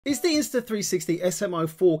Is the Insta360 SMO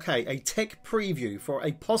 4K a tech preview for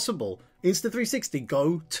a possible Insta360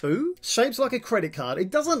 Go2? Shaped like a credit card, it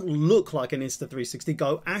doesn't look like an Insta360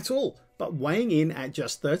 Go at all, but weighing in at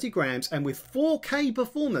just 30 grams and with 4K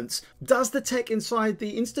performance, does the tech inside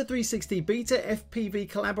the Insta360 BETAFPV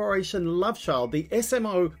collaboration lovechild, the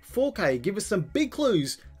SMO 4K, give us some big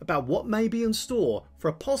clues about what may be in store for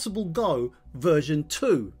a possible Go version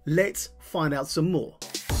 2? Let's find out some more.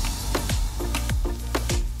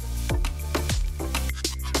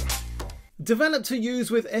 Developed to use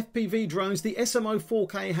with FPV drones, the SMO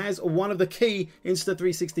 4K has one of the key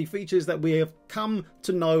Insta360 features that we have come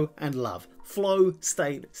to know and love: flow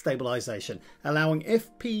state stabilization, allowing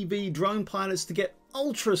FPV drone pilots to get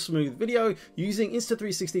ultra smooth video using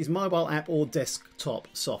Insta360's mobile app or desktop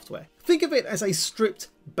software. Think of it as a stripped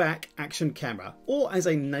back action camera, or as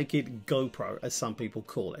a naked GoPro as some people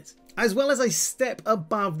call it. As well as a step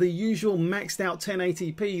above the usual maxed out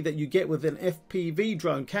 1080p that you get with an FPV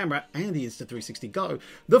drone camera and the Insta360 Go,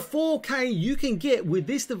 the 4K you can get with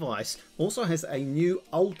this device also has a new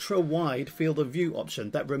ultra wide field of view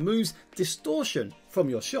option that removes distortion from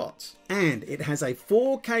your shots. And it has a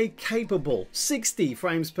 4K capable 60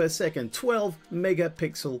 frames per second 12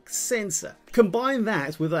 megapixel sensor. Combine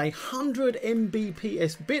that with a 100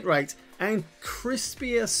 Mbps bitrate and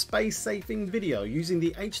crispier space-saving video using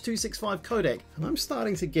the H.265 codec, and I'm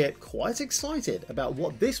starting to get quite excited about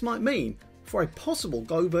what this might mean for a possible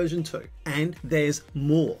Go version 2. And there's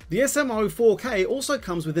more. The SMO 4K also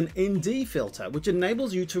comes with an ND filter, which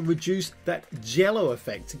enables you to reduce that jello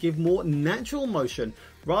effect to give more natural motion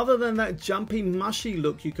rather than that jumpy, mushy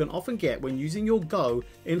look you can often get when using your Go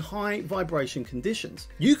in high vibration conditions.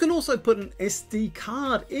 You can also put an SD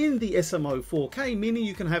card in the SMO 4K, meaning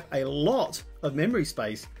you can have a lot of memory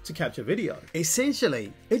space to capture video.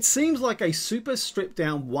 Essentially, it seems like a super stripped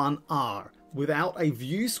down 1R without a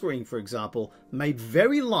view screen, for example, made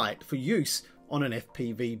very light for use on an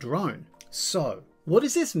FPV drone. So, what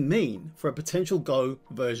does this mean for a potential Go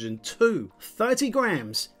version 2? 30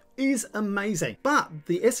 grams is amazing, but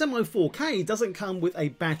the SMO 4K doesn't come with a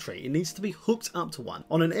battery. It needs to be hooked up to one.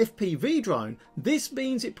 On an FPV drone, this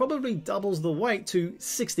means it probably doubles the weight to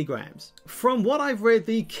 60 grams. From what I've read,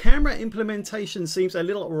 the camera implementation seems a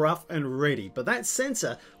little rough and ready, but that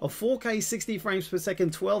sensor of 4K 60 frames per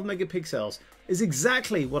second 12 megapixels is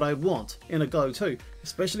exactly what I want in a Go 2,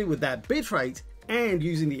 especially with that bitrate and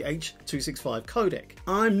using the H.265 codec.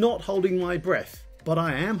 I'm not holding my breath, but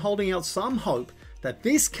I am holding out some hope that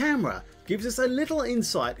this camera gives us a little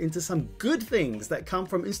insight into some good things that come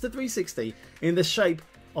from Insta360 in the shape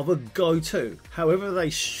of a Go 2. However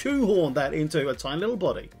they shoehorn that into a tiny little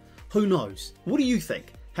body, who knows? What do you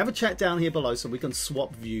think? Have a chat down here below so we can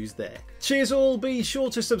swap views there. Cheers all, be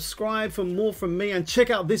sure to subscribe for more from me and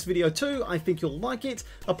check out this video too. I think you'll like it.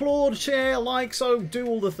 Applaud, share, like, so do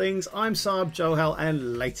all the things. I'm Saab Johal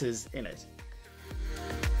and laters in it.